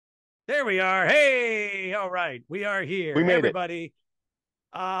There we are. Hey, all right. We are We here. made it. Everybody,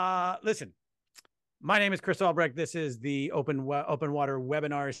 listen. My name is Chris Albrecht. This is the Open Water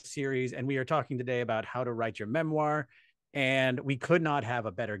webinar series, and we are talking today about how to write your memoir. And we could not have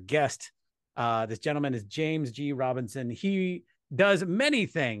a better guest. This gentleman is James G. Robinson. He does many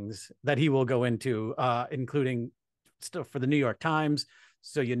things that he will go into, including stuff for the New York Times.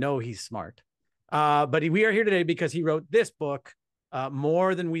 So you know he's smart. But we are here today because he wrote this book,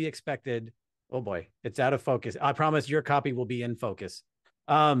 More Than We Expected. Oh boy, it's out of focus. I promise your copy will be in focus.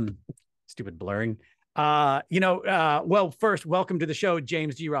 Stupid blurring. Well, first, welcome to the show,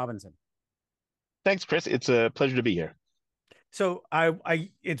 James G. Robinson. Thanks, Chris. It's a pleasure to be here. So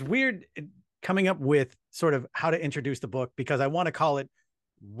it's weird coming up with sort of how to introduce the book because I want to call it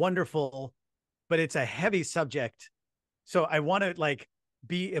wonderful, but it's a heavy subject. So I want to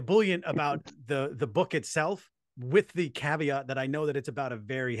be ebullient about the book itself, with the caveat that I know that it's about a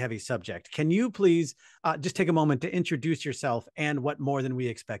very heavy subject. Can you please just take a moment to introduce yourself and what More Than We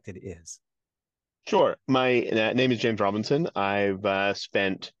Expected is? Sure. My name is James Robinson. I've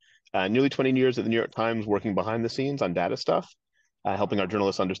spent nearly 20 years at the New York Times working behind the scenes on data stuff, helping our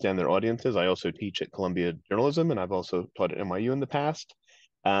journalists understand their audiences. I also teach at Columbia Journalism, and I've also taught at NYU in the past.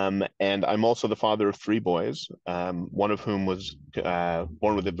 And I'm also the father of three boys, one of whom was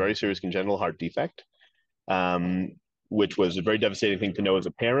born with a very serious congenital heart defect, um, which was a very devastating thing to know as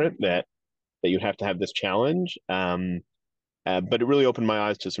a parent that you have to have this challenge. But it really opened my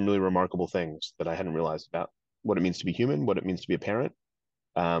eyes to some really remarkable things that I hadn't realized about what it means to be human, what it means to be a parent,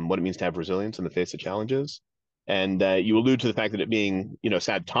 what it means to have resilience in the face of challenges. And you allude to the fact that it being, a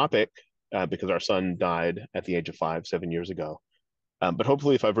sad topic because our son died at the age of 7 years ago. But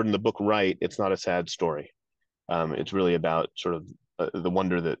hopefully, if I've written the book right, it's not a sad story. It's really about sort of the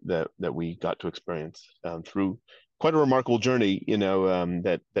wonder that we got to experience through quite a remarkable journey,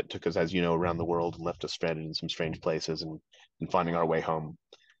 that took us, as you know, around the world and left us stranded in some strange places and finding our way home.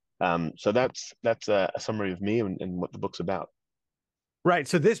 So that's a summary of me and what the book's about. Right.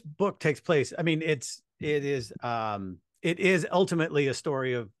 So this book takes place. I mean, it is ultimately a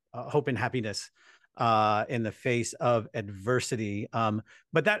story of hope and happiness in the face of adversity.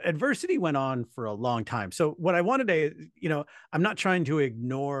 But that adversity went on for a long time. So what I wanted to, I'm not trying to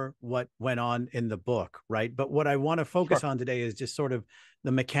ignore what went on in the book, right? But what I want to focus Sure. on today is just sort of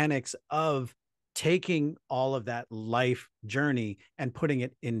the mechanics of taking all of that life journey and putting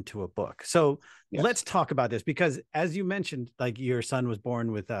it into a book. So let's Yes. talk about this because, as you mentioned, like your son was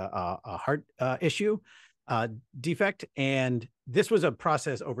born with a heart issue defect, and this was a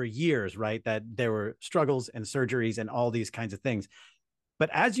process over years, right? That there were struggles and surgeries and all these kinds of things. But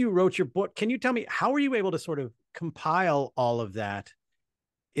as you wrote your book, can you tell me how were you able to sort of compile all of that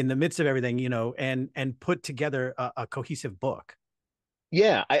in the midst of everything, and put together a cohesive book?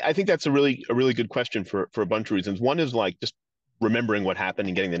 Yeah, I think that's a really good question for a bunch of reasons. One is like just remembering what happened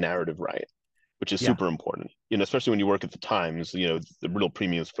and getting the narrative right, which is Yeah. super important. Especially when you work at the Times, the real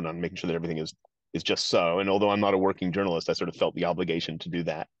premium is put on making sure that everything is just so. And although I'm not a working journalist, I sort of felt the obligation to do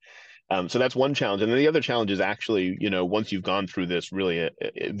that. So that's one challenge. And then the other challenge is actually, once you've gone through this really a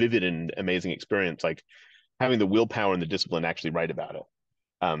vivid and amazing experience, like having the willpower and the discipline to actually write about it.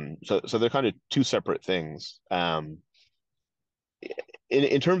 So they're kind of two separate things.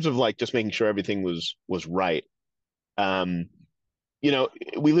 In terms of like just making sure everything was right. Um,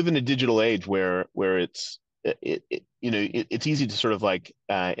 we live in a digital age where it's easy to sort of like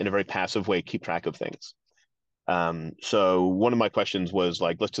in a very passive way keep track of things. So one of my questions was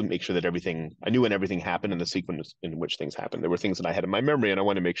like, let's just make sure that I knew when everything happened and the sequence in which things happened. There were things that I had in my memory, and I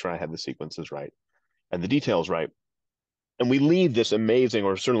wanted to make sure I had the sequences right and the details right. And we leave this amazing,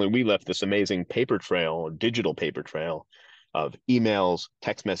 or certainly we left this amazing paper trail or digital paper trail of emails,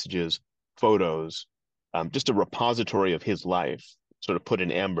 text messages, photos, just a repository of his life, sort of put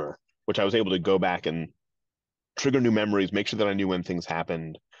in amber, which I was able to go back and trigger new memories, make sure that I knew when things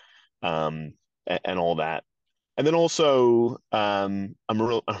happened, and all that. And then also, I'm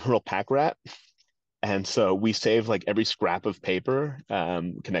a real pack rat. And so we saved like every scrap of paper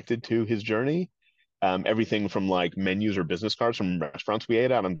connected to his journey. Everything from like menus or business cards from restaurants we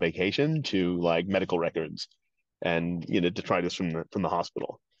ate at on vacation to like medical records and detritus from the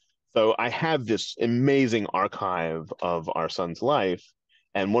hospital. So I have this amazing archive of our son's life.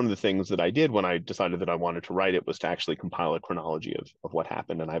 And one of the things that I did when I decided that I wanted to write it was to actually compile a chronology of what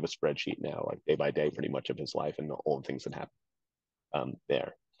happened. And I have a spreadsheet now, like day by day, pretty much of his life and all the things that happened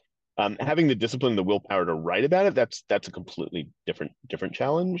there. Having the discipline and the willpower to write about it, that's a completely different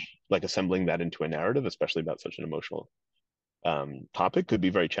challenge. Like assembling that into a narrative, especially about such an emotional topic, could be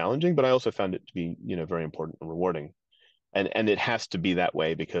very challenging. But I also found it to be, very important and rewarding. And it has to be that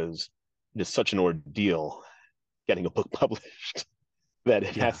way because it is such an ordeal getting a book published that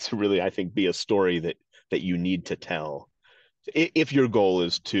it Yeah. has to really, I think, be a story that you need to tell if your goal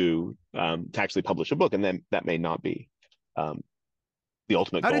is to actually publish a book, and then that may not be um, the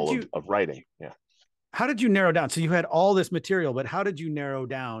ultimate How did goal you of writing. Yeah. how did you narrow down? So you had all this material, but how did you narrow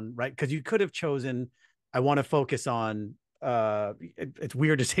down, right? Because you could have chosen, I want to focus on it's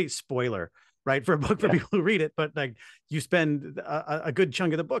weird to say spoiler, right? For a book for Yeah. people who read it, but like you spend a good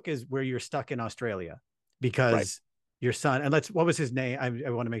chunk of the book is where you're stuck in Australia Right. because your son, and what was his name? I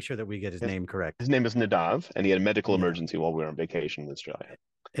want to make sure that we get his His, name correct. his name is Nadav, and he had a medical Nadav. emergency while we were on vacation in Australia.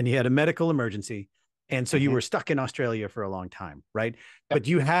 And he had a medical emergency. And so you Mm-hmm. were stuck in Australia for a long time, right? Yep. But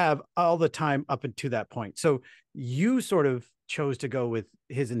you have all the time up until that point. So you sort of chose to go with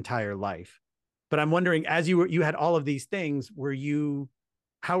his entire life. But I'm wondering, as you had all of these things,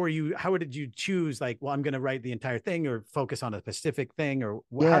 how did you choose like, well, I'm going to write the entire thing or focus on a specific thing, or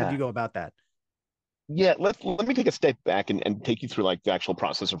how did Yeah. you go about that? Yeah. Let me take a step back and take you through like the actual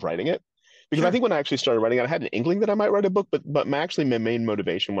process of writing it. Because I Sure. think when I actually started writing it, I had an inkling that I might write a book, but my main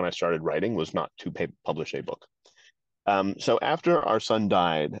motivation when I started writing was not to publish a book. So after our son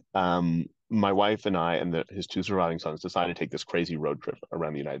died, my wife and I and his two surviving sons decided to take this crazy road trip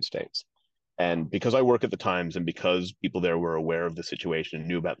around the United States. And because I work at the Times and because people there were aware of the situation and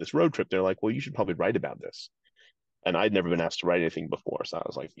knew about this road trip, they're like, well, you should probably write about this. And I'd never been asked to write anything before. So I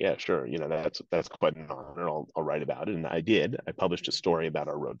was like, yeah, sure. That's quite an honor. I'll write about it. And I did. I published a story about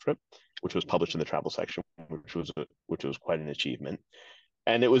our road trip, which was published in the travel section, which was quite an achievement.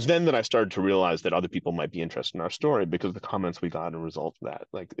 And it was then that I started to realize that other people might be interested in our story because of the comments we got as a result of that.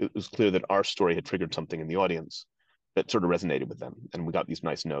 Like it was clear that our story had triggered something in the audience that sort of resonated with them. And we got these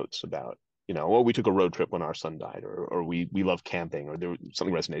nice notes about, well, we took a road trip when our son died, or we love camping, or there was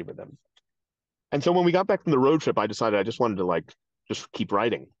something resonated with them. And so when we got back from the road trip, I decided I just wanted to like just keep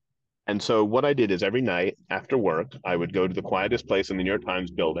writing. And so what I did is every night after work, I would go to the quietest place in the New York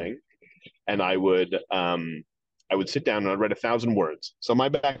Times building, and I would sit down and I'd write 1,000 words. So my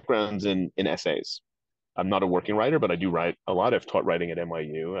background's in essays. I'm not a working writer, but I do write a lot. I've taught writing at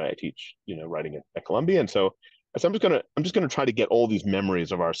NYU. I teach, writing at Columbia, and so I'm just gonna try to get all these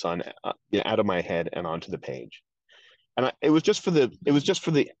memories of our son out of my head and onto the page. And it was just for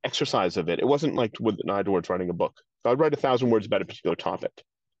the exercise of it. It wasn't like with an eye towards writing a book. So I'd write 1,000 words about a particular topic.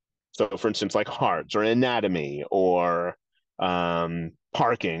 So, for instance, like hearts or anatomy or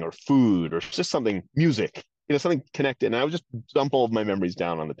parking or food or just something, music, something connected. And I would just dump all of my memories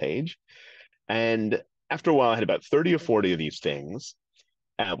down on the page. And after a while, I had about 30 or 40 of these things,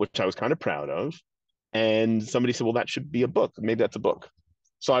 which I was kind of proud of. And somebody said, well, that should be a book. Maybe that's a book.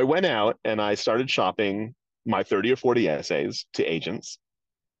 So I went out and I started shopping my 30 or 40 essays to agents,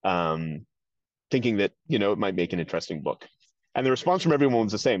 thinking that, it might make an interesting book. And the response from everyone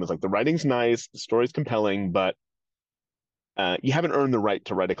was the same. It's like the writing's nice, the story's compelling, but you haven't earned the right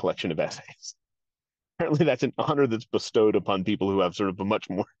to write a collection of essays. Apparently, that's an honor that's bestowed upon people who have sort of a much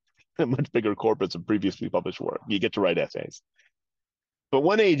bigger corpus of previously published work. You get to write essays. But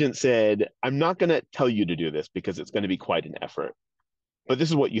one agent said, I'm not going to tell you to do this because it's going to be quite an effort. But this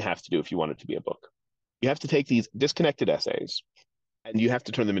is what you have to do if you want it to be a book. You have to take these disconnected essays and you have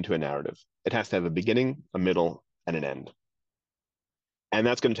to turn them into a narrative. It has to have a beginning, a middle, and an end. And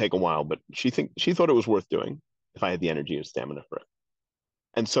that's going to take a while, but she thought it was worth doing if I had the energy and stamina for it.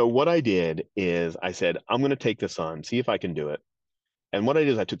 And so what I did is I said, I'm going to take this on, see if I can do it. And what I did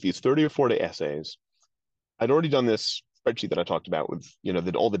is I took these 30 or 40 essays. I'd already done this spreadsheet that I talked about with,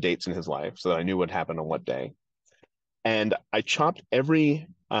 all the dates in his life so that I knew what happened on what day. And I chopped every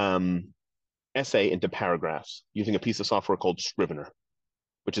essay into paragraphs using a piece of software called Scrivener,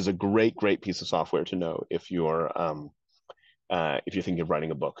 which is a great, great piece of software to know if you're thinking of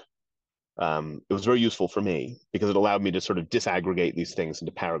writing a book. It was very useful for me because it allowed me to sort of disaggregate these things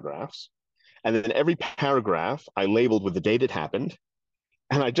into paragraphs. And then every paragraph I labeled with the date it happened,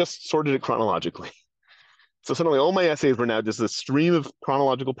 and I just sorted it chronologically. So suddenly all my essays were now just a stream of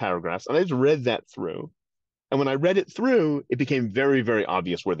chronological paragraphs, and I just read that through. And when I read it through, it became very, very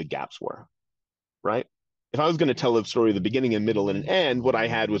obvious where the gaps were, right? If I was going to tell a story, the beginning and middle and an end, what I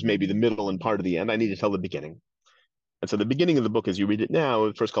had was maybe the middle and part of the end. I need to tell the beginning. And so the beginning of the book, as you read it now,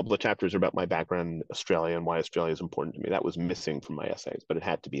 the first couple of chapters are about my background in Australia and why Australia is important to me. That was missing from my essays, but it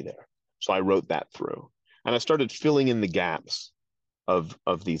had to be there. So I wrote that through. And I started filling in the gaps of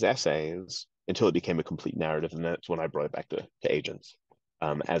these essays until it became a complete narrative. And that's when I brought it back to agents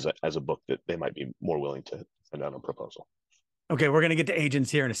as a book that they might be more willing to send out a proposal. Okay, we're going to get to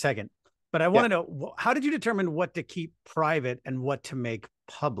agents here in a second. But I want Yeah. to know, how did you determine what to keep private and what to make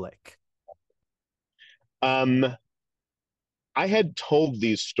public? Um, I had told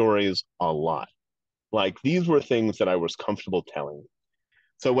these stories a lot. Like these were things that I was comfortable telling.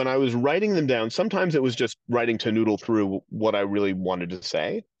 So when I was writing them down, sometimes it was just writing to noodle through what I really wanted to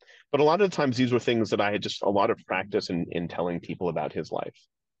say. But a lot of the times these were things that I had just a lot of practice in telling people about his life.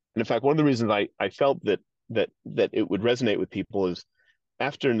 And in fact, one of the reasons I felt that it would resonate with people is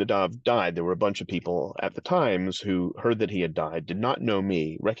after Nadav died, there were a bunch of people at the Times who heard that he had died, did not know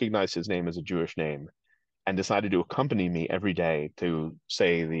me, recognized his name as a Jewish name, and decided to accompany me every day to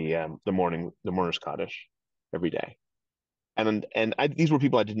say the mourner's Kaddish every day. These were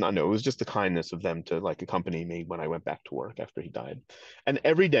people I did not know. It was just the kindness of them to like accompany me when I went back to work after he died. And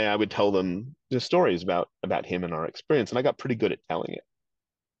every day I would tell them the stories about him and our experience, and I got pretty good at telling it.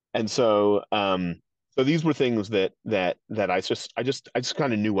 And so these were things that I just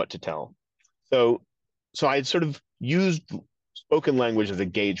kind of knew what to tell. So I had sort of used spoken language as a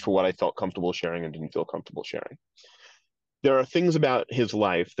gauge for what I felt comfortable sharing and didn't feel comfortable sharing. There are things about his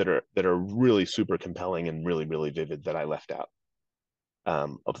life that are really super compelling and really really vivid that I left out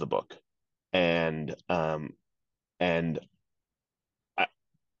of the book, and and I,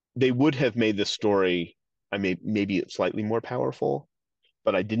 they would have made this story. I mean, maybe it's slightly more powerful,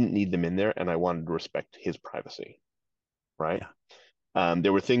 but I didn't need them in there, and I wanted to respect his privacy. Right? Yeah.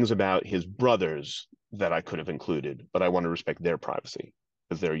 There were things about his brothers that I could have included, but I want to respect their privacy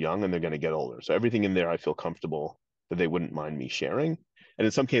because they're young and they're going to get older. So everything in there, I feel comfortable that they wouldn't mind me sharing. And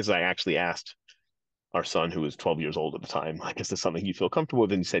in some cases, I actually asked our son, who was 12 years old at the time, like, is this something you feel comfortable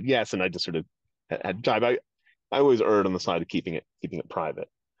with? And he said yes. And I just sort of had jive. I always erred on the side of keeping it private.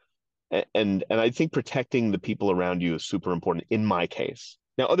 And I think protecting the people around you is super important in my case.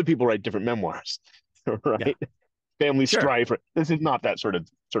 Now, other people write different memoirs, Yeah. right? Family Sure. strife. This is not that sort of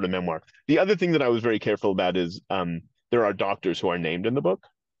memoir. The other thing that I was very careful about is there are doctors who are named in the book,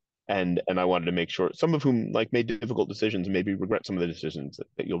 and I wanted to make sure some of whom like made difficult decisions and maybe regret some of the decisions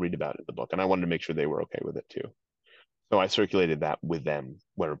that you'll read about in the book, and I wanted to make sure they were okay with it too. So I circulated that with them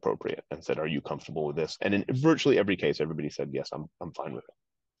where appropriate and said, "Are you comfortable with this?" And in virtually every case, everybody said, "Yes, I'm fine with it."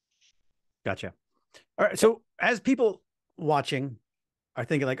 Gotcha. All right. So as people watching are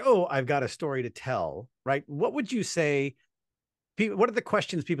thinking like, oh, I've got a story to tell, right? What would you say? What are the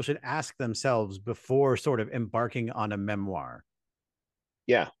questions people should ask themselves before sort of embarking on a memoir?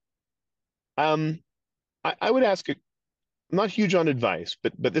 Yeah. Um, I would ask. I'm not huge on advice,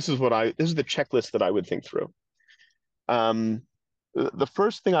 but this is the checklist that I would think through. Um, the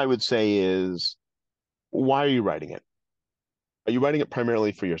first thing I would say is, why are you writing it? Are you writing it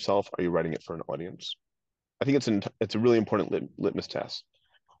primarily for yourself? Are you writing it for an audience? I think it's a really important litmus test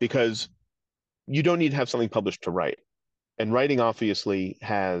because you don't need to have something published to write. And writing obviously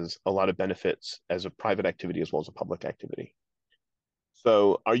has a lot of benefits as a private activity as well as a public activity.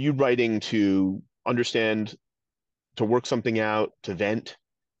 So are you writing to understand, to work something out, to vent?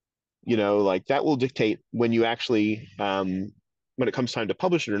 Like that will dictate when you actually, when it comes time to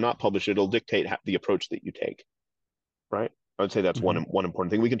publish it or not publish it, it'll dictate the approach that you take, right? I would say that's Mm-hmm. one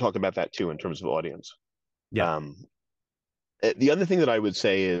important thing. We can talk about that too in terms of audience. Yeah. Um, the other thing that I would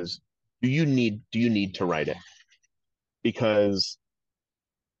say is, do you need to write it? Because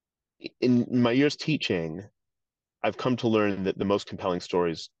in my years teaching, I've come to learn that the most compelling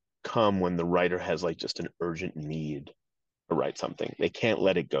stories come when the writer has like just an urgent need to write something. They can't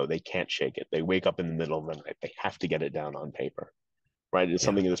let it go. They can't shake it. They wake up in the middle of the night. They have to get it down on paper, right? It's Yeah.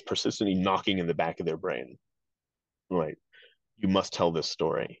 something that's persistently knocking in the back of their brain, right? You must tell this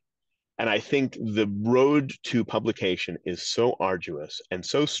story. And I think the road to publication is so arduous and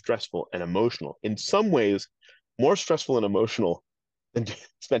so stressful and emotional. In some ways, more stressful and emotional than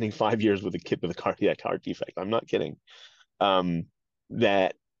spending 5 years with a kid with a cardiac heart defect. I'm not kidding. Um,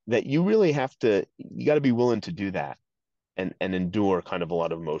 that you really have to, you got to be willing to do that and endure kind of a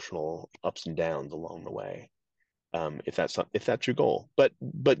lot of emotional ups and downs along the way. If that's your goal,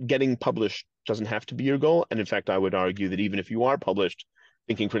 but getting published doesn't have to be your goal. And in fact, I would argue that even if you are published,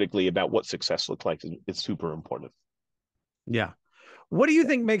 thinking critically about what success looks like is super important. Yeah. What do you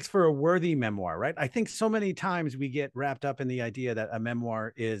think makes for a worthy memoir, right? I think so many times we get wrapped up in the idea that a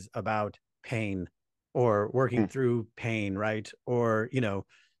memoir is about pain or working Mm, through pain, right? Or,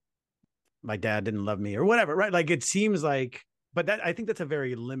 my dad didn't love me or whatever, right? Like it seems like, but that I think that's a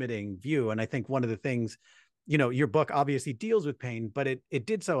very limiting view. And I think one of the things, your book obviously deals with pain, but it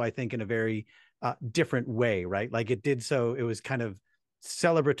did so, I think, in a very different way, right? Like it did so, it was kind of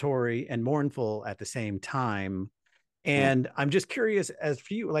celebratory and mournful at the same time. mm. And I'm just curious as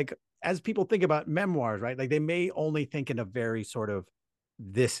for you, like as people think about memoirs, right? Like they may only think in a very sort of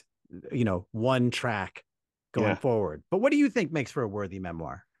this, one track going Yeah. forward. But what do you think makes for a worthy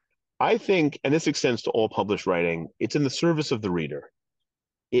memoir? I think, and this extends to all published writing, it's in the service of the reader.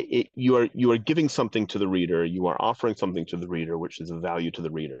 You are giving something to the reader, you are offering something to the reader, which is of value to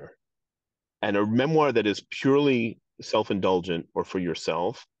the reader. And a memoir that is purely self-indulgent or for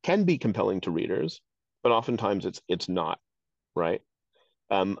yourself can be compelling to readers, but oftentimes it's not, right?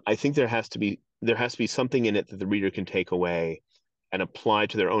 I think there has to be something in it that the reader can take away and apply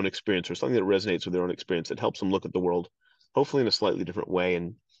to their own experience, or something that resonates with their own experience that helps them look at the world, hopefully in a slightly different way,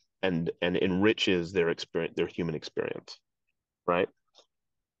 and enriches their experience, their human experience, right?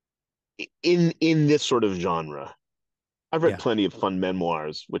 In this sort of genre, I've read Yeah. plenty of fun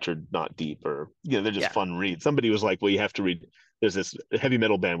memoirs, which are not deep, or they're just Yeah. fun reads. Somebody was like, "Well, you have to read." There's this heavy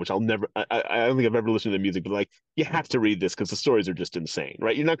metal band, which I don't think I've ever listened to the music, but like, you have to read this because the stories are just insane,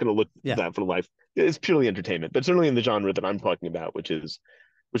 right? You're not going to look Yeah. that for life. It's purely entertainment, but certainly in the genre that I'm talking about, which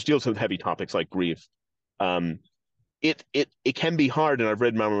deals with heavy topics like grief, um, it can be hard. And I've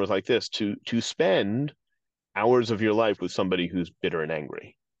read memoirs like this to spend hours of your life with somebody who's bitter and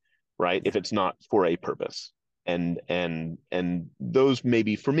angry, right? Yeah. If it's not for a purpose. And those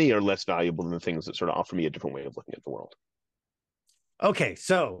maybe for me are less valuable than the things that sort of offer me a different way of looking at the world. Okay,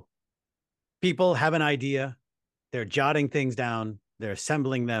 so people have an idea, they're jotting things down, they're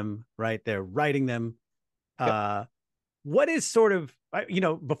assembling them, right? They're writing them. Yep. What is sort of,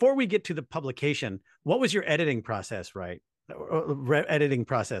 before we get to the publication, what was your editing process, right? Editing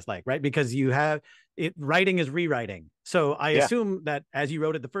process like, right? Because you have it, writing is rewriting. So I Yeah. assume that as you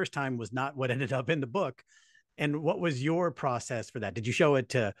wrote it the first time was not what ended up in the book. And what was your process for that? Did you show it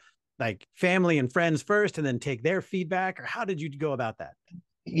to like family and friends first and then take their feedback, or how did you go about that?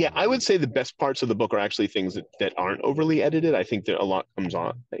 Yeah, I would say the best parts of the book are actually things that aren't overly edited. I think that a lot comes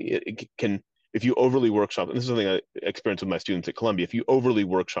on. It can, if you overly workshop, and this is something I experienced with my students at Columbia, if you overly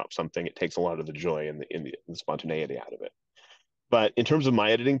workshop something, it takes a lot of the joy and the spontaneity out of it. But in terms of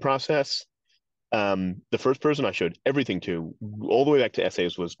my editing process, the first person I showed everything to, all the way back to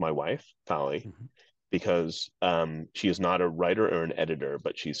essays, was my wife, Tali, Mhm. because she is not a writer or an editor,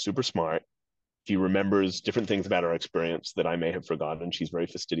 but she's super smart. She remembers different things about our experience that I may have forgotten. She's very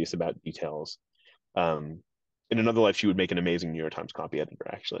fastidious about details. Um, in another life, she would make an amazing New York Times copy editor,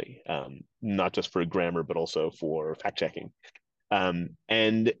 actually, not just for grammar, but also for fact checking. And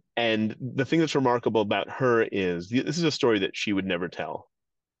the thing that's remarkable about her is this is a story that she would never tell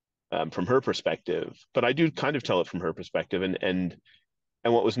from her perspective, but I do kind of tell it from her perspective. And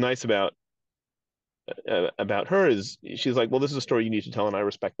what was nice about her is she's like, well, this is a story you need to tell, and I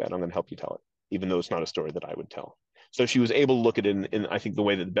respect that. I'm going to help you tell it, even though it's not a story that I would tell. So she was able to look at it in I think the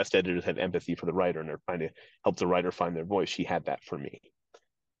way that the best editors have empathy for the writer and are trying to help the writer find their voice. She had that for me,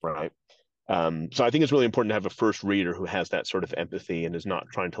 right? So I think it's really important to have a first reader who has that sort of empathy and is not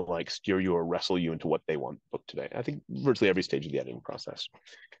trying to like steer you or wrestle you into what they want the book today. I think virtually every stage of the editing process.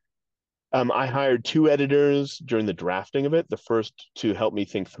 I hired two editors during the drafting of it. The first to help me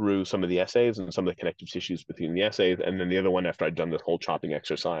think through some of the essays and some of the connective tissues between the essays, and then the other one after I'd done this whole chopping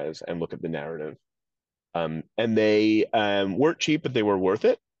exercise and look at the narrative. And they weren't cheap, but they were worth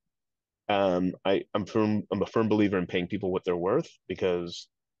it. I'm a firm believer in paying people what they're worth, because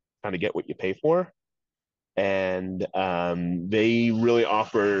kind of get what you pay for. And they really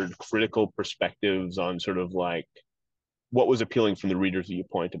offered critical perspectives on sort of like what was appealing from the reader's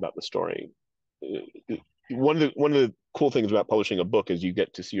viewpoint about the story. One of the cool things about publishing a book is you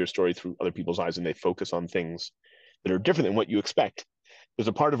get to see your story through other people's eyes, and they focus on things that are different than what you expect. There's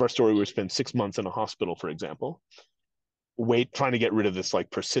a part of our story where we spend 6 months in a hospital, for example, trying to get rid of this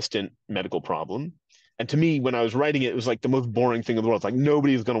like persistent medical problem. And to me, when I was writing it, it was like the most boring thing in the world. It's like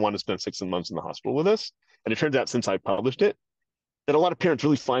nobody's going to want to spend 6 months in the hospital with us. And it turns out, since I published it, that a lot of parents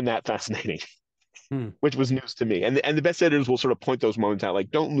really find that fascinating. Which was news to me. And the best editors will sort of point those moments out,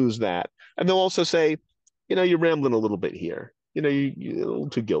 like, don't lose that. And they'll also say, you're rambling a little bit here. You're a little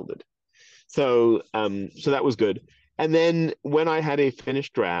too gilded. So that was good. And then when I had a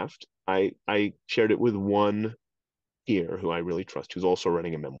finished draft, I shared it with one peer who I really trust, who's also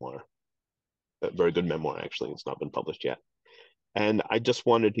writing a memoir, a very good memoir, actually. It's not been published yet. And I just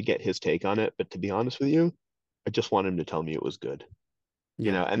wanted to get his take on it. But to be honest with you, I just want him to tell me it was good.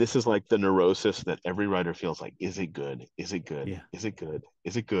 Yeah. And this is like the neurosis that every writer feels like, is it good? Is it good? Yeah. Is it good?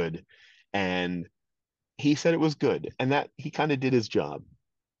 Is it good? And he said it was good, and that he kind of did his job,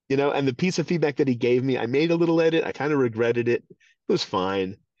 and the piece of feedback that he gave me, I made a little edit. I kind of regretted it. It was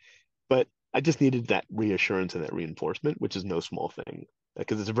fine, but I just needed that reassurance and that reinforcement, which is no small thing,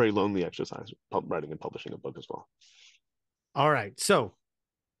 because it's a very lonely exercise, writing and publishing a book as well. All right. So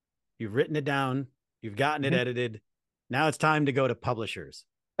you've written it down, you've gotten it edited. Now it's time to go to publishers.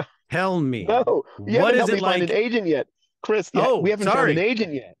 Tell me, No, you what haven't is helped it me find an like? agent yet, Chris. Yeah, we Oh, haven't found an sorry.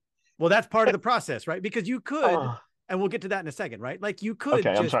 agent yet. Well, that's part of the process, right? Because you could, Oh, and we'll get to that in a second, right? Like you okay, could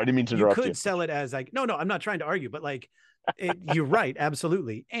I'm just, sorry, I didn't mean to you interrupt you. could sell it as like, no, I'm not trying to argue, but like, you're right,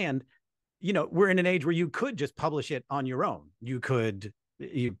 absolutely. And we're in an age where you could just publish it on your own. You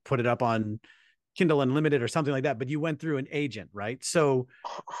put it up on Kindle Unlimited or something like that, but you went through an agent, right? So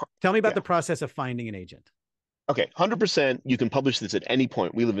tell me about Yeah. the process of finding an agent. Okay, 100%. You can publish this at any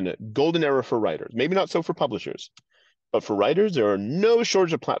point. We live in a golden era for writers. Maybe not so for publishers, but for writers, there are no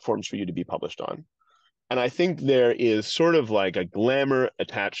shortage of platforms for you to be published on. And I think there is sort of like a glamour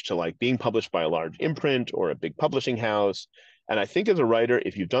attached to like being published by a large imprint or a big publishing house. And I think as a writer,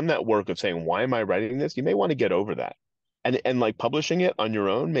 if you've done that work of saying, why am I writing this? You may want to get over that. And like publishing it on your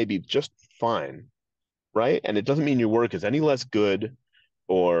own may be just fine, right? And it doesn't mean your work is any less good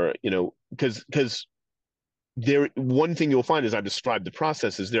or, because there one thing you'll find as I described the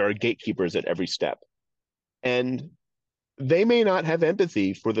process is there are gatekeepers at every step. And they may not have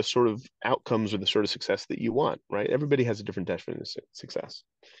empathy for the sort of outcomes or the sort of success that you want, right? Everybody has a different definition of success.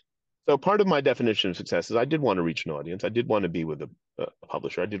 So part of my definition of success is I did want to reach an audience. I did want to be with a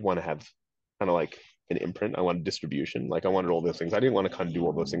publisher. I did want to have kind of like an imprint. I wanted distribution. Like I wanted all those things. I didn't want to kind of do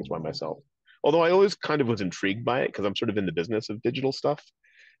all those things by myself. Although I always kind of was intrigued by it because I'm sort of in the business of digital stuff.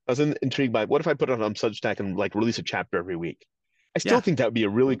 I was intrigued by what if I put it on Substack and like release a chapter every week? I still Yeah. think that would be a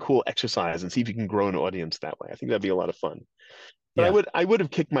really cool exercise and see if you can grow an audience that way. I think that'd be a lot of fun. But Yeah. I would have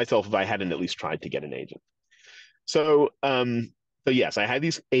kicked myself if I hadn't at least tried to get an agent. So yes, I had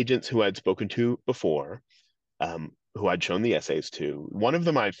these agents who I'd spoken to before, who I'd shown the essays to. One of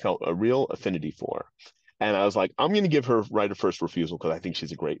them I felt a real affinity for. And I was like, I'm going to give her right of first refusal because I think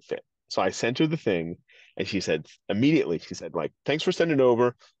she's a great fit. So I sent her the thing and she said immediately, she said, like, thanks for sending it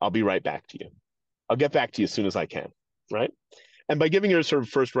over. I'll be right back to you. I'll get back to you as soon as I can. Right. And by giving her sort of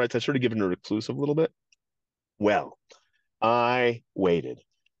first rights, I sort of given her exclusive a little bit. Well, I waited.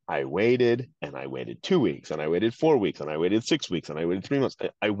 I waited and I waited 2 weeks and I waited 4 weeks and I waited 6 weeks and I waited 3 months.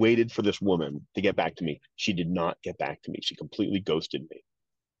 I waited for this woman to get back to me. She did not get back to me. She completely ghosted me.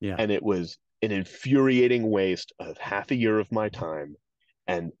 Yeah. And it was an infuriating waste of half a year of my time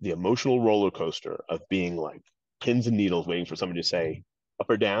and the emotional roller coaster of being like pins and needles waiting for somebody to say up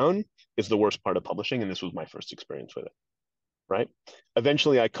or down is the worst part of publishing. And this was my first experience with it. Right.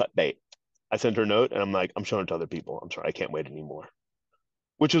 Eventually I cut bait. I sent her a note and I'm like, I'm showing it to other people. I'm sorry, I can't wait anymore.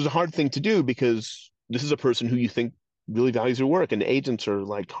 Which was a hard thing to do because this is a person who you think really values your work and agents are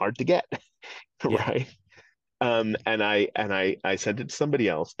like hard to get. Yeah. Right. And I sent it to somebody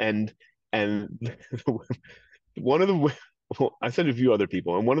else and one of them well, I sent it to a few other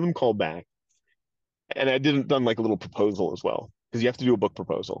people and one of them called back and I didn't done like a little proposal as well because you have to do a book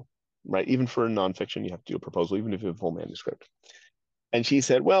proposal, right? Even for nonfiction, you have to do a proposal, even if you have a full manuscript. And she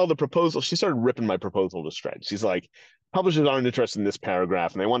said, well, the proposal, she started ripping my proposal to shreds. She's like, publishers aren't interested in this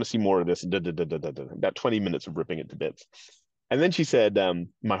paragraph and they want to see more of this. About 20 minutes of ripping it to bits. And then she said,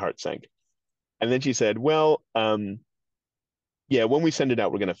 my heart sank. And then she said, well, yeah, when we send it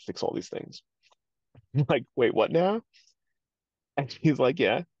out, we're going to fix all these things. I'm like, wait, what now? And she's like,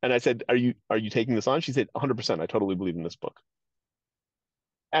 yeah. And I said, are you taking this on? She said, 100%. I totally believe in this book.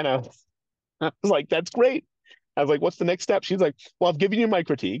 And I was like, that's great. I was like, what's the next step? She's like, well, I've given you my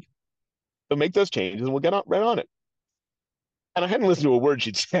critique. So make those changes and we'll get right on it. And I hadn't listened to a word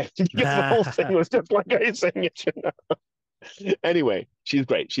she'd said because the whole thing was just like I saying it. Anyway, she's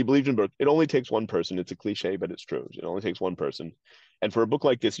great. She believes in book. It only takes one person. It's a cliche, but it's true. It only takes one person. And for a book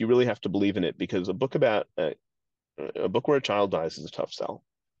like this, you really have to believe in it because a book about a book where a child dies is a tough sell.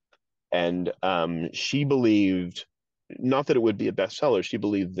 And she believed not that it would be a bestseller. She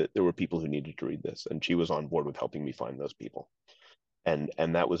believed that there were people who needed to read this, and she was on board with helping me find those people. And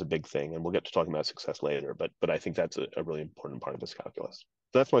that was a big thing. And we'll get to talking about success later, but I think that's a really important part of this calculus.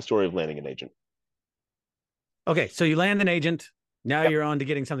 So that's my story of landing an agent. Okay, so you land an agent. Now Yep. you're on to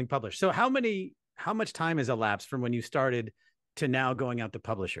getting something published. So how much time has elapsed from when you started to now going out to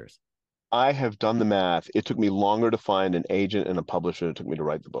publishers? I have done the math. It took me longer to find an agent and a publisher than it took me to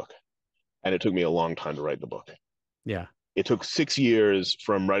write the book. And it took me a long time to write the book. Yeah. It took 6 years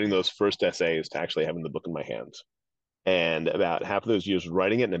from writing those first essays to actually having the book in my hands. And about half of those years was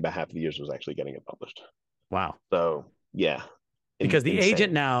writing it, and about half of the years was actually getting it published. Wow. So yeah. Because the insane.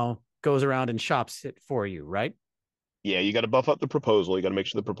 agent now goes around and shops it for you, right? Yeah, you got to buff up the proposal. You got to make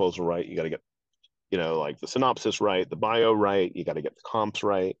sure the proposal right. You got to get, like the synopsis right, the bio right. You got to get the comps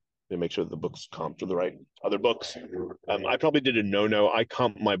right. To make sure that the book's comped to the right other books. I probably did a no. I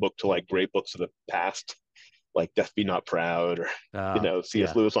comped my book to like great books of the past, like Death Be Not Proud, or C.S.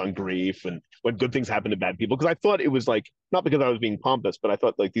 Yeah. Lewis on grief, and when good things happen to bad people. Because I thought it was like not because I was being pompous, but I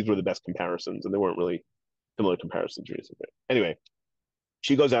thought like these were the best comparisons, and they weren't really similar comparisons recently. Anyway,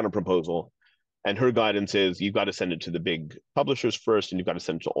 She goes out a proposal, and her guidance is you've got to send it to the big publishers first, and you've got to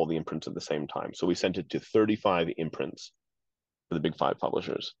send it to all the imprints at the same time. So we sent it to 35 imprints for the big five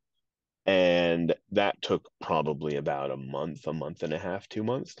publishers. And that took probably about a month and a half, 2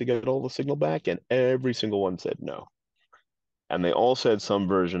 months to get all the signal back. And every single one said no. And they all said some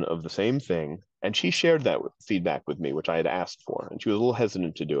version of the same thing. And she shared that feedback with me, which I had asked for. And she was a little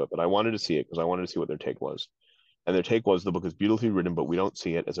hesitant to do it, but I wanted to see it because I wanted to see what their take was. And their take was the book is beautifully written, but we don't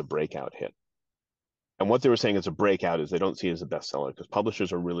see it as a breakout hit. And what they were saying as a breakout is they don't see it as a bestseller because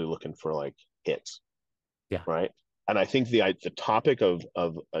publishers are really looking for like hits. Yeah. Right. And I think the topic of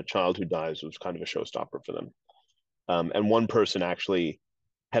a child who dies was kind of a showstopper for them. And one person actually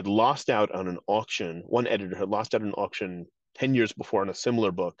had lost out on an auction. One editor had lost out on an auction 10 years before on a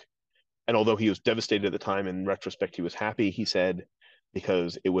similar book. And although he was devastated at the time, in retrospect, he was happy, he said,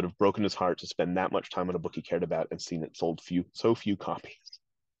 because it would have broken his heart to spend that much time on a book he cared about and seen it sold so few copies.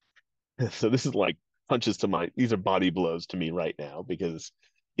 So this is like punches to my, these are body blows to me right now because,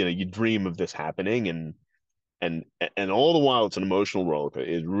 you know, you dream of this happening and all the while it's an emotional roller coaster.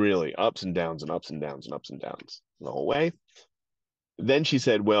 It's really ups and downs and ups and downs and ups and downs the whole way. Then she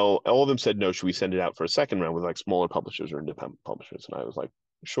said, well, all of them said no. Should we send it out for a second round with like smaller publishers or independent publishers? And I was like,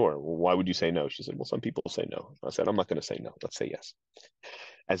 sure. Well, why would you say no? She said, well, some people say no. I said, I'm not going to say no. Let's say yes.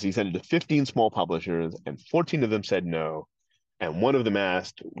 As he sent it to 15 small publishers, and 14 of them said no. And one of them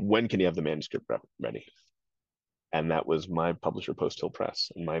asked, when can you have the manuscript ready? And that was my publisher, Post Hill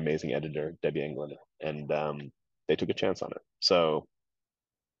Press, and my amazing editor, Debbie England. And they took a chance on it. So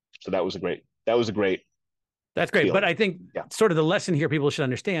that was a great That's great. feeling. But I think sort of the lesson here people should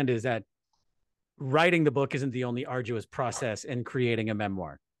understand is that writing the book isn't the only arduous process in creating a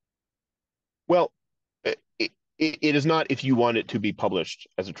memoir. Well, it is not if you want it to be published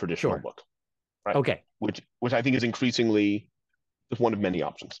as a traditional book. Right? Okay. Which I think is increasingly just one of many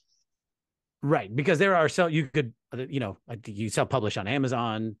options. Right. Because there are, so you could, you know, you self-publish on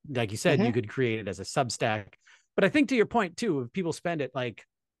Amazon. Like you said, you could create it as a Substack. But I think to your point too, if people spend it like,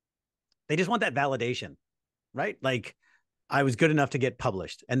 they just want that validation, right? Like I was good enough to get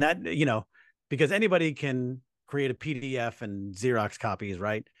published. And that, you know, because anybody can create a PDF and Xerox copies,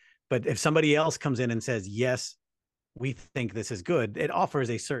 right? But if somebody else comes in and says, yes, we think this is good, it offers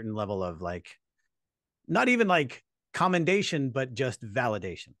a certain level of like, not even like commendation, but just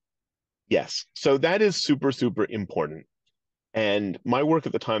validation. Yes. So that is super, super important. And my work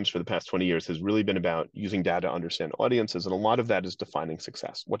at the Times for the past 20 years has really been about using data to understand audiences. And a lot of that is defining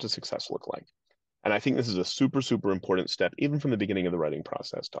success. What does success look like? And I think this is a super, super important step, even from the beginning of the writing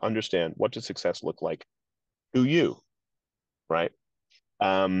process, to understand what does success look like to you, right?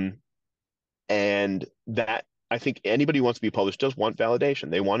 And that I think anybody who wants to be published does want validation.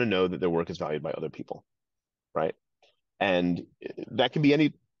 They want to know that their work is valued by other people, right? And that can be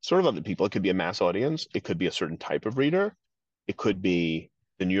any sort of other people. It could be a mass audience. It could be a certain type of reader. It could be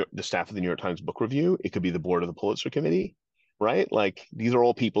the staff of the New York Times Book Review. It could be the board of the Pulitzer Committee, right? Like these are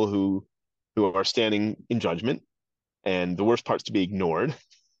all people who are standing in judgment, and the worst part's to be ignored,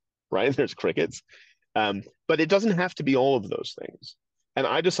 right? There's crickets. But it doesn't have to be all of those things. And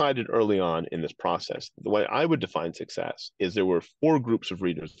I decided early on in this process, the way I would define success is there were 4 groups of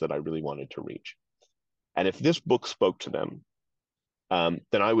readers that I really wanted to reach. And if this book spoke to them,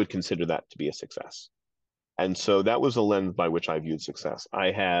 then I would consider that to be a success. And so that was a lens by which I viewed success.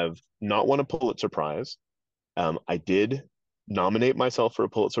 I have not won a Pulitzer Prize. I did nominate myself for a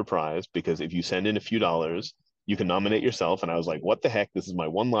Pulitzer Prize because if you send in a few dollars, you can nominate yourself. And I was like, what the heck? This is my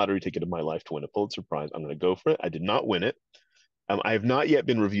one lottery ticket of my life to win a Pulitzer Prize. I'm going to go for it. I did not win it. I have not yet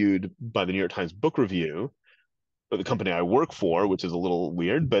been reviewed by the New York Times Book Review, or the company I work for, which is a little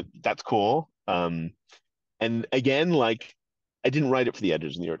weird, but that's cool. And again, like I didn't write it for the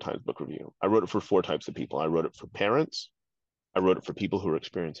editors of the New York Times Book Review. I wrote it for 4 types of people. I wrote it for parents. I wrote it for people who are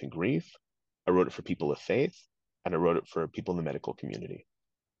experiencing grief. I wrote it for people of faith. And I wrote it for people in the medical community.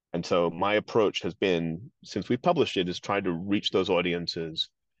 And so my approach has been, since we published it, is try to reach those audiences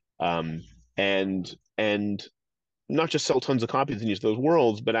and not just sell tons of copies in each of those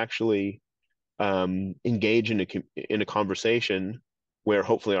worlds, but actually engage in a conversation where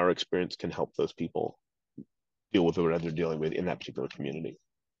hopefully our experience can help those people deal with whatever they're dealing with in that particular community.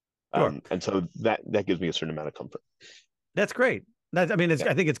 Sure. And so that gives me a certain amount of comfort. That's great. I think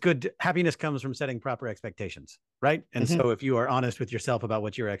it's good. Happiness comes from setting proper expectations, right? And so if you are honest with yourself about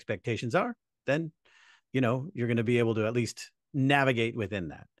what your expectations are, then, you know, you're going to be able to at least navigate within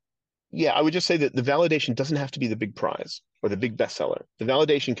that. Yeah, I would just say that the validation doesn't have to be the big prize or the big bestseller. The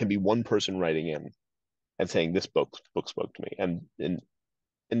validation can be one person writing in and saying this book spoke to me, and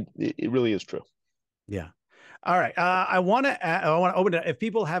it really is true. Yeah. All right. I want to open it. If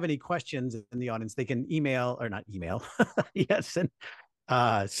people have any questions in the audience, they can email or not email. Yes. And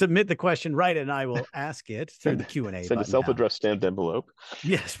submit the question right. And I will ask it through the Q&A Send a button now. self-addressed stamped envelope.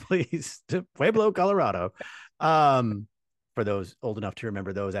 Yes, please. To Pueblo, Colorado. For those old enough to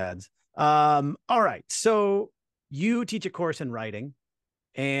remember those ads. All right. So you teach a course in writing,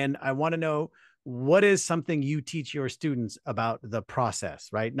 and I want to know, what is something you teach your students about the process,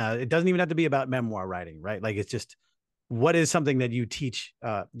 right? Now, it doesn't even have to be about memoir writing, right? Like, it's just, what is something that you teach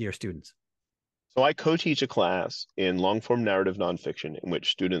your students? So I co-teach a class in long-form narrative nonfiction in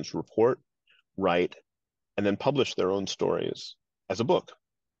which students report, write, and then publish their own stories as a book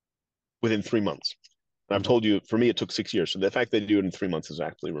within 3 months. And I've told you, for me, it took 6 years. So the fact they do it in 3 months is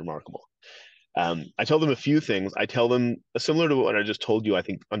actually remarkable. I tell them a few things. I tell them, similar to what I just told you, I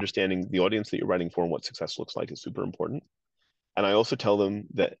think understanding the audience that you're writing for and what success looks like is super important. And I also tell them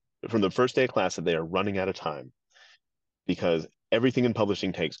that from the first day of class that they are running out of time, because everything in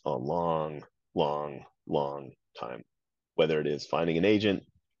publishing takes a long, long, long time, whether it is finding an agent,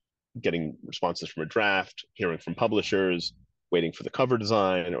 getting responses from a draft, hearing from publishers, waiting for the cover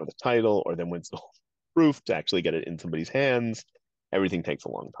design or the title, or then when it's the proof to actually get it in somebody's hands. Everything takes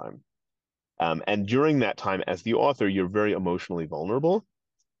a long time. And during that time, as the author, you're very emotionally vulnerable.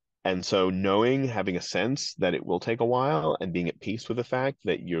 And so knowing, having a sense that it will take a while and being at peace with the fact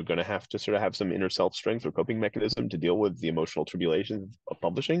that you're going to have to sort of have some inner self strength or coping mechanism to deal with the emotional tribulations of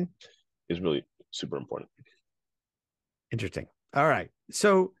publishing is really super important. Interesting. All right.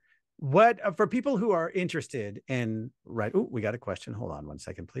 So what, for people who are interested in, right. Oh, we got a question. Hold on one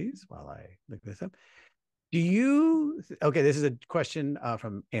second, please, while I look this up. Okay, this is a question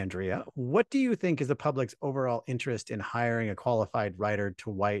from Andrea. What do you think is the public's overall interest in hiring a qualified writer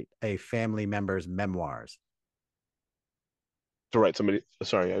to write a family member's memoirs? To write somebody,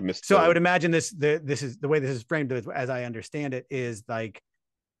 sorry, I missed. So I would imagine this is the way this is framed, as I understand it, is like,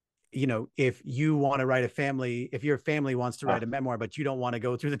 if you want to write if your family wants to write a memoir, but you don't want to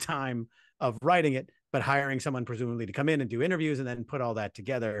go through the time of writing it, but hiring someone presumably to come in and do interviews and then put all that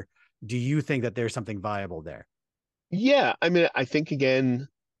together, do you think that there's something viable there? Yeah, I mean, I think again,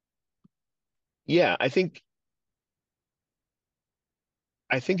 yeah, I think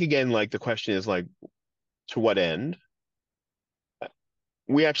again, like the question is like, to what end?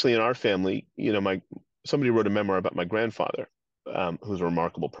 We actually, in our family, somebody wrote a memoir about my grandfather, who's a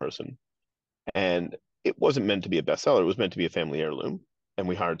remarkable person. And it wasn't meant to be a bestseller. It was meant to be a family heirloom. And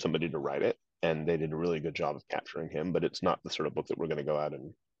we hired somebody to write it. And they did a really good job of capturing him. But it's not the sort of book that we're going to go out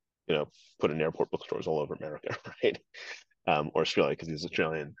and, put in airport bookstores all over America, right? Or Australia, because he's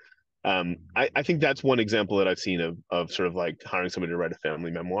Australian. I think that's one example that I've seen of sort of like hiring somebody to write a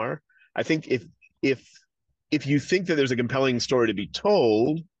family memoir. I think if you think that there's a compelling story to be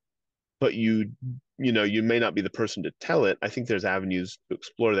told, but you may not be the person to tell it, I think there's avenues to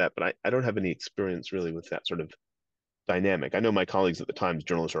explore that. But I don't have any experience really with that sort of dynamic. I know my colleagues at the Times,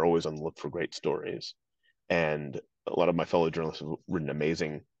 journalists, are always on the look for great stories. And a lot of my fellow journalists have written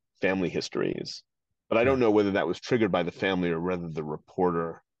amazing family histories. But I don't know whether that was triggered by the family or whether the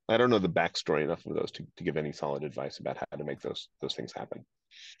reporter. I don't know the backstory enough of those to give any solid advice about how to make those things happen.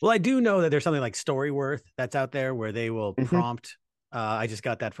 Well, I do know that there's something like Storyworth that's out there where they will prompt. I just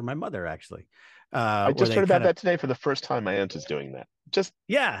got that from my mother, actually. I just heard about that today for the first time. My aunt is doing that. Just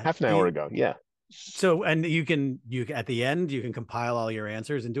half an hour ago. Yeah. So, and you can at the end, you can compile all your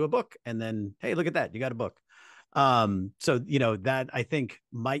answers into a book, and then, hey, look at that, you got a book. So, that I think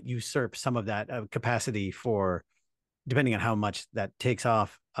might usurp some of that capacity for, depending on how much that takes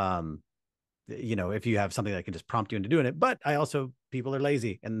off. If you have something that can just prompt you into doing it. But people are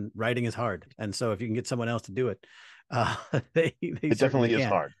lazy and writing is hard. And so if you can get someone else to do it, it definitely is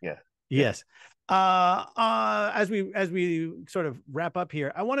hard. Yeah. Yes. As we sort of wrap up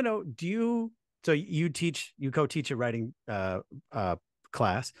here, I want to know, you co-teach a writing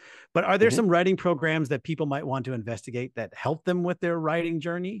class, but are there some writing programs that people might want to investigate that help them with their writing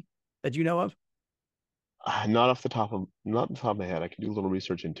journey that you know of? Not off the top of my head. I can do a little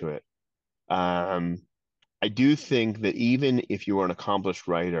research into it. I do think that even if you are an accomplished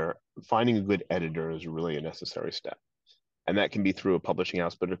writer, finding a good editor is really a necessary step. And that can be through a publishing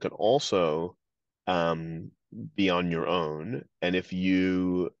house, but it can also be on your own. And if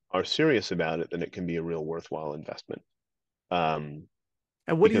you are serious about it, then it can be a real worthwhile investment. And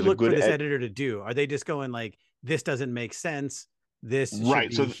what do you look for this editor to do? Are they just going like, this doesn't make sense, this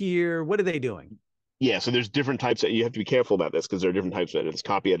should be here? What are they doing? Yeah, so there's different types that you have to be careful about this, because there are different types of editors.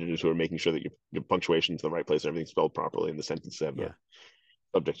 Copy editors who are making sure that your punctuation's in the right place and everything's spelled properly and the sentences have a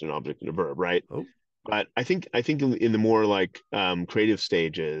subject and object and a verb, right? But I think in the more like creative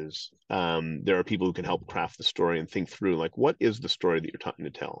stages, there are people who can help craft the story and think through like what is the story that you're trying to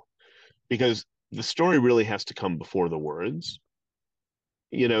tell, because the story really has to come before the words.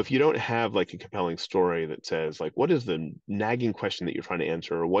 If you don't have like a compelling story that says like what is the nagging question that you're trying to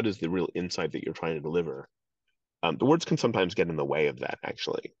answer, or what is the real insight that you're trying to deliver, the words can sometimes get in the way of that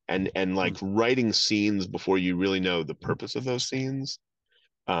actually. And like Mm. writing scenes before you really know the purpose of those scenes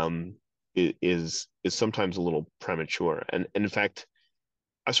um, is sometimes a little premature. And in fact,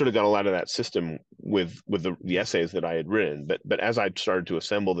 I sort of got a lot of that system with the essays that I had written. But as I started to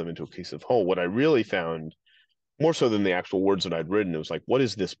assemble them into a cohesive whole, what I really found more so than the actual words that I'd written, it was like, what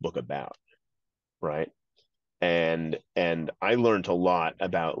is this book about, right? And I learned a lot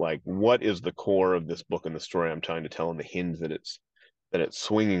about like what is the core of this book and the story I'm trying to tell, and the hinge that it's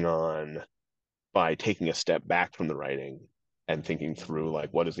swinging on by taking a step back from the writing and thinking through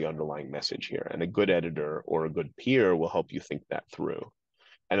like what is the underlying message here. And a good editor or a good peer will help you think that through.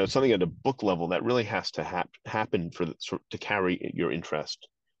 And it's something at a book level that really has to happen to carry your interest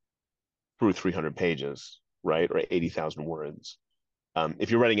through 300 pages, right, or 80,000 words. If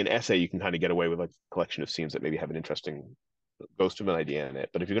you're writing an essay, you can kind of get away with like a collection of scenes that maybe have an interesting ghost of an idea in it.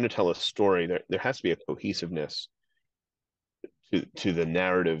 But if you're going to tell a story, there has to be a cohesiveness to the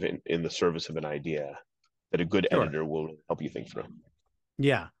narrative in the service of an idea that a good Sure. editor will help you think through.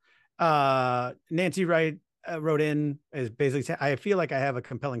 Yeah. Nancy Wright wrote in is basically saying, I feel like I have a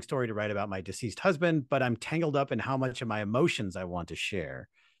compelling story to write about my deceased husband, but I'm tangled up in how much of my emotions I want to share.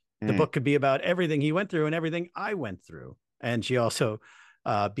 The Mm. book could be about everything he went through and everything I went through. And she also,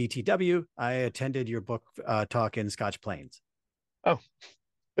 BTW, I attended your book talk in Scotch Plains. Oh,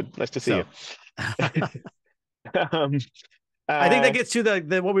 good. Nice to see you. So um, I think that uh, gets to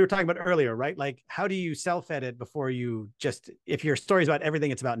the what we were talking about earlier, right? Like, how do you self-edit before you just, if your story's about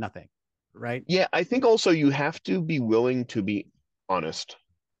everything, it's about nothing, right? yeah, I think also you have to be willing to be honest.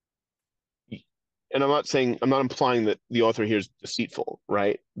 And I'm not implying that the author here is deceitful,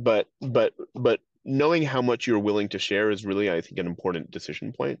 right? But knowing how much you're willing to share is really, I think, an important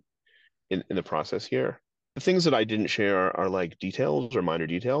decision point in the process here. The things that I didn't share are like details or minor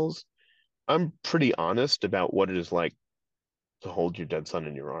details. I'm pretty honest about what it is like to hold your dead son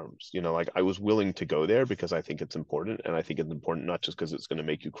in your arms. Like I was willing to go there because I think it's important. And I think it's important not just because it's going to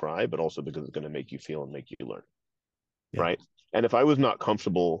make you cry, but also because it's going to make you feel and make you learn. Yeah. Right. And if I was not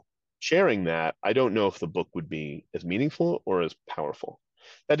comfortable sharing that, I don't know if the book would be as meaningful or as powerful.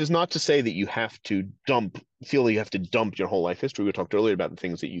 That is not to say that you have to feel you have to dump your whole life history. We talked earlier about the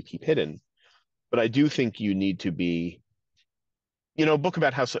things that you keep hidden. But I do think you need to be, a book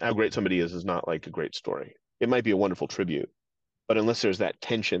about how great somebody is not like a great story. It might be a wonderful tribute, but unless there's that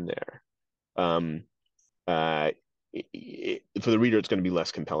tension there, um, uh, for the reader, it's going to be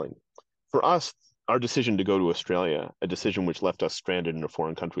less compelling. For us, our decision to go to Australia, a decision which left us stranded in a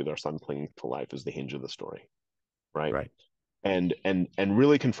foreign country with our son clinging to life, is the hinge of the story, right? Right. And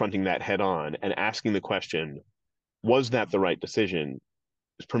really confronting that head on and asking the question, was that the right decision,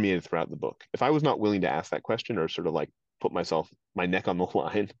 is permeated throughout the book. If I was not willing to ask that question or sort of like put my neck on the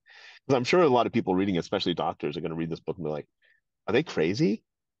line, because I'm sure a lot of people reading, especially doctors, are going to read this book and be like, are they crazy?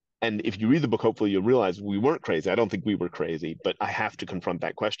 And if you read the book, hopefully you'll realize we weren't crazy. I don't think we were crazy, but I have to confront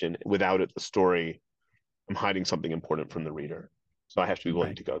that question. Without it, the story, I'm hiding something important from the reader. So I have to be willing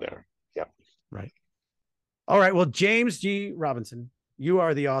Right. to go there. Yeah. Right. All right. Well, James G. Robinson, you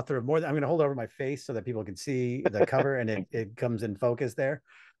are the author of more than, I'm going to hold over my face so that people can see the cover and it comes in focus there.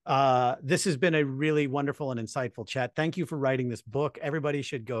 This has been a really wonderful and insightful chat. Thank you for writing this book. Everybody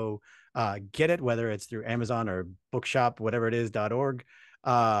should go get it, whether it's through Amazon or bookshop, whatever it is, .org.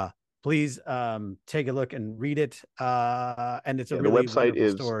 Please take a look and read it. And it's a Yeah. The really website wonderful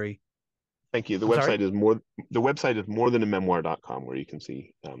is, story. thank you. I'm sorry. The website is more than a memoir.com, where you can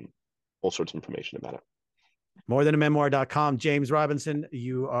see all sorts of information about it. More than a memoir.com. James Robinson,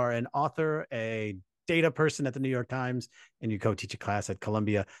 you are an author, a data person at the New York Times, and you co-teach a class at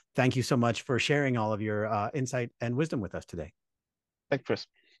Columbia. Thank you so much for sharing all of your insight and wisdom with us today. Thanks, Chris.